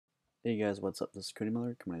Hey guys, what's up? This is Cody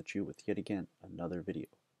Miller coming at you with yet again another video.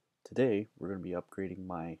 Today we're going to be upgrading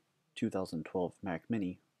my 2012 Mac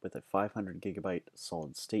Mini with a 500 gigabyte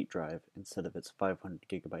solid state drive instead of its 500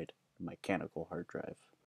 gigabyte mechanical hard drive.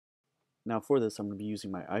 Now for this I'm going to be using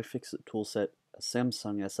my iFixit toolset, a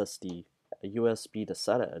Samsung SSD, a USB to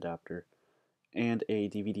SATA adapter, and a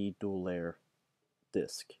DVD dual layer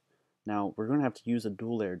disk. Now we're going to have to use a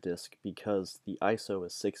dual layer disk because the ISO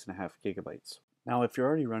is 6.5 gigabytes. Now, if you're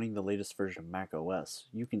already running the latest version of Mac OS,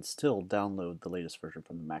 you can still download the latest version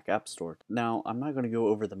from the Mac App Store. Now, I'm not going to go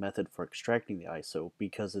over the method for extracting the ISO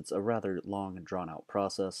because it's a rather long and drawn out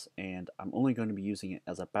process, and I'm only going to be using it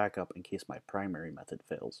as a backup in case my primary method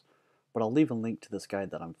fails. But I'll leave a link to this guide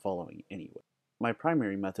that I'm following anyway. My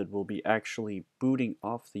primary method will be actually booting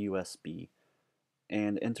off the USB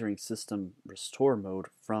and entering system restore mode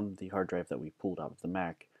from the hard drive that we pulled out of the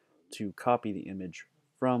Mac to copy the image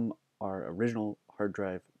from our original hard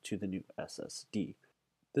drive to the new SSD.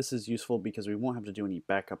 This is useful because we won't have to do any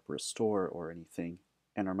backup restore or anything,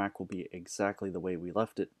 and our Mac will be exactly the way we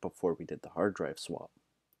left it before we did the hard drive swap.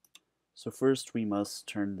 So first we must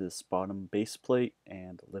turn this bottom base plate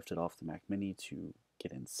and lift it off the Mac Mini to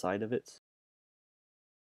get inside of it.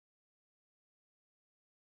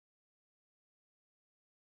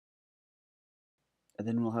 And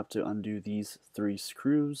then we'll have to undo these 3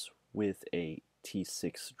 screws with a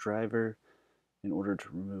T6 driver in order to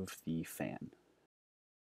remove the fan.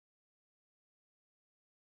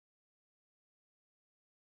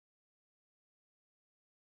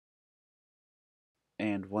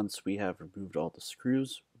 And once we have removed all the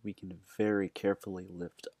screws, we can very carefully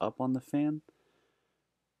lift up on the fan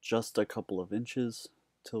just a couple of inches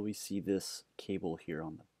till we see this cable here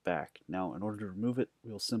on the back. Now, in order to remove it,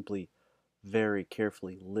 we'll simply very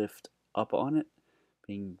carefully lift up on it,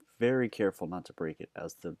 being very careful not to break it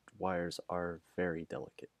as the wires are very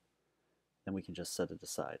delicate. Then we can just set it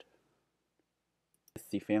aside. With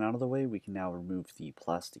the fan out of the way, we can now remove the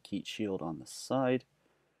plastic heat shield on the side.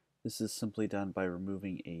 This is simply done by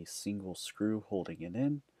removing a single screw holding it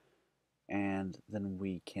in, and then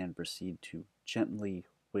we can proceed to gently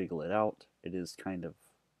wiggle it out. It is kind of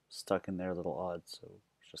stuck in there a little odd, so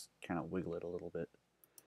just kind of wiggle it a little bit.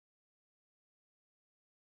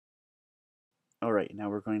 Alright, now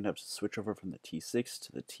we're going to have to switch over from the T6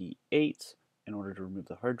 to the T8 in order to remove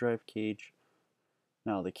the hard drive cage.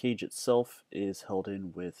 Now the cage itself is held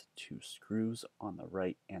in with 2 screws on the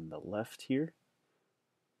right and the left here.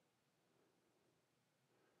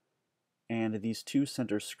 And these 2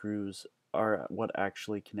 center screws are what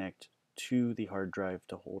actually connect to the hard drive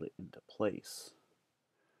to hold it into place.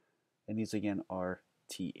 And these again are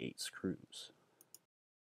T8 screws.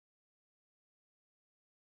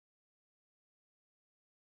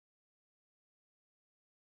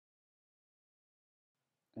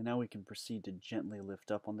 And now we can proceed to gently lift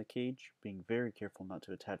up on the cage, being very careful not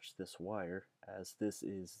to attach this wire, as this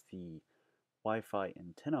is the Wi-Fi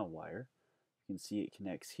antenna wire. You can see it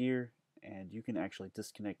connects here, and you can actually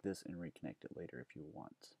disconnect this and reconnect it later if you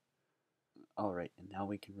want. Alright, and now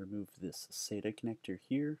we can remove this SATA connector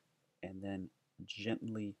here, and then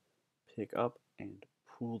gently pick up and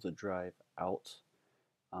pull the drive out.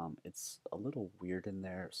 It's a little weird in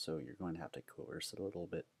there, so you're going to have to coerce it a little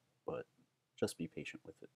bit, but just be patient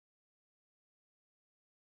with it.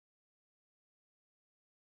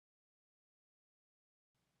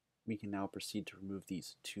 We can now proceed to remove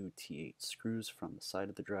these 2 T8 screws from the side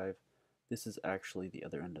of the drive. This is actually the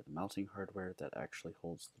other end of the mounting hardware that actually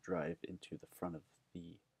holds the drive into the front of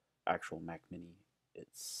the actual Mac Mini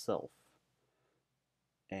itself.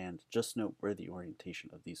 And just note where the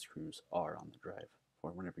orientation of these screws are on the drive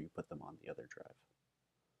for whenever you put them on the other drive.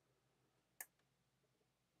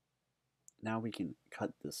 Now we can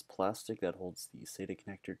cut this plastic that holds the SATA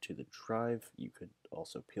connector to the drive. You could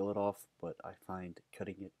also peel it off, but I find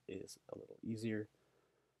cutting it is a little easier.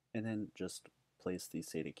 And then just place the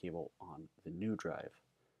SATA cable on the new drive.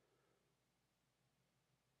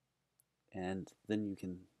 And then you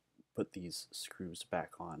can put these screws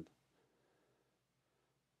back on.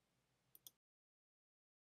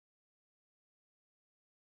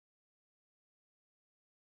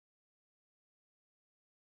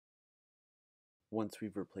 Once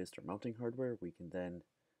we've replaced our mounting hardware, we can then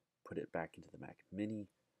put it back into the Mac Mini.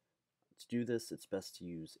 To do this, it's best to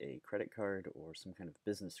use a credit card or some kind of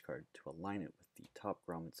business card to align it with the top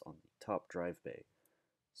grommets on the top drive bay.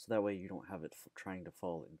 So that way you don't have it trying to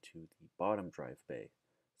fall into the bottom drive bay,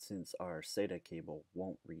 since our SATA cable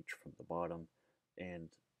won't reach from the bottom, and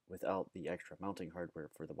without the extra mounting hardware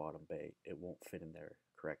for the bottom bay, it won't fit in there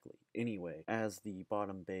correctly. Anyway, as the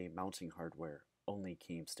bottom bay mounting hardware only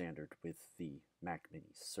came standard with the Mac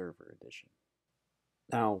Mini Server Edition.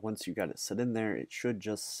 Now, once you got it set in there, it should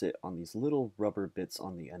just sit on these little rubber bits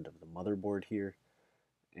on the end of the motherboard here,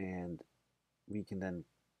 and we can then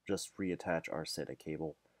just reattach our SATA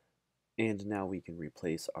cable, and now we can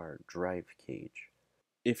replace our drive cage.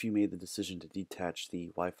 If you made the decision to detach the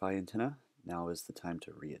Wi-Fi antenna, now is the time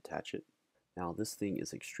to reattach it. Now this thing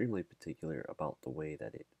is extremely particular about the way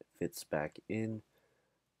that it fits back in,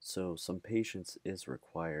 so some patience is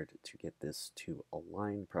required to get this to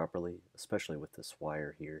align properly, especially with this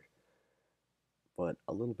wire here. But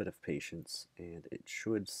a little bit of patience and it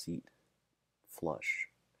should seat flush.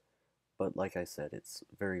 But like I said, it's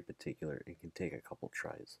very particular and can take a couple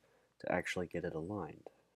tries to actually get it aligned.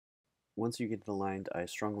 Once you get it aligned, I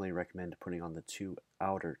strongly recommend putting on the two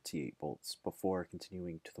outer T8 bolts before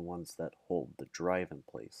continuing to the ones that hold the drive in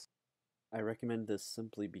place. I recommend this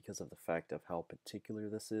simply because of the fact of how particular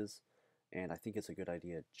this is, and I think it's a good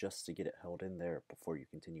idea just to get it held in there before you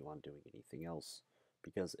continue on doing anything else,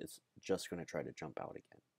 because it's just going to try to jump out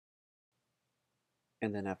again.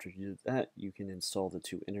 And then after you do that, you can install the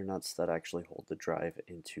two inner nuts that actually hold the drive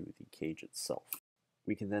into the cage itself.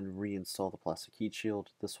 We can then reinstall the plastic heat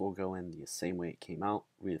shield. This will go in the same way it came out,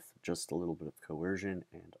 with just a little bit of coercion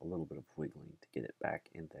and a little bit of wiggling to get it back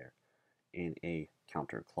in there in a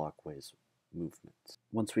counterclockwise movement.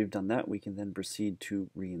 Once we've done that, we can then proceed to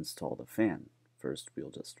reinstall the fan. First, we'll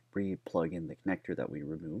just re-plug in the connector that we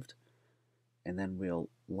removed, and then we'll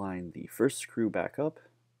line the first screw back up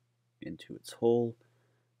into its hole,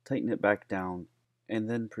 tighten it back down, and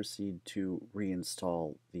then proceed to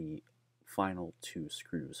reinstall the final two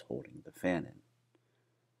screws holding the fan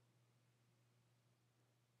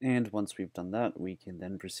in. And once we've done that, we can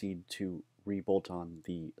then proceed to rebolt on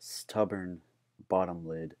the stubborn bottom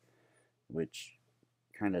lid, which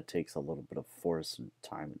kind of takes a little bit of force and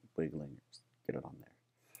time and wiggling to get it on there.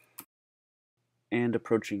 And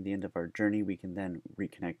approaching the end of our journey, we can then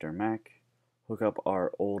reconnect our Mac, hook up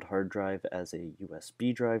our old hard drive as a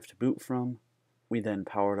USB drive to boot from. We then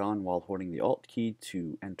power it on while holding the Alt key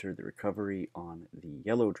to enter the recovery on the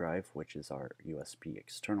yellow drive, which is our USB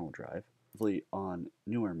external drive. On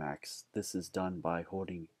newer Macs, this is done by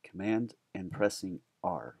holding Command and pressing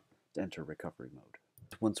R to enter recovery mode.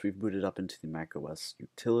 Once we've booted up into the macOS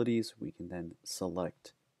utilities, we can then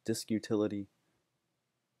select Disk Utility,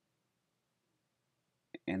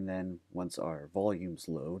 and then once our volumes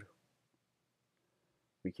load,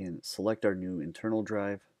 we can select our new internal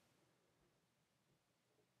drive,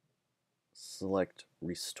 select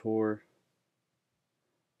Restore,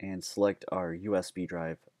 and select our USB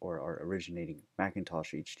drive or our originating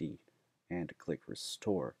Macintosh HD and click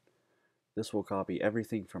Restore. This will copy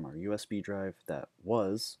everything from our USB drive that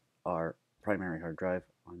was our primary hard drive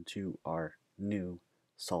onto our new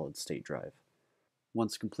solid state drive.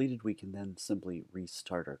 Once completed, we can then simply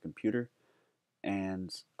restart our computer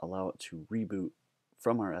and allow it to reboot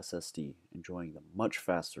from our SSD, enjoying the much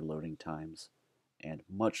faster loading times and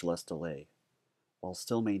much less delay, while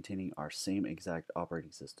still maintaining our same exact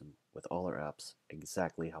operating system with all our apps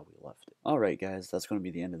exactly how we left it. Alright guys, that's going to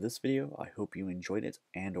be the end of this video. I hope you enjoyed it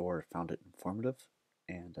and or found it informative,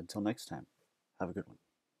 and until next time, have a good one.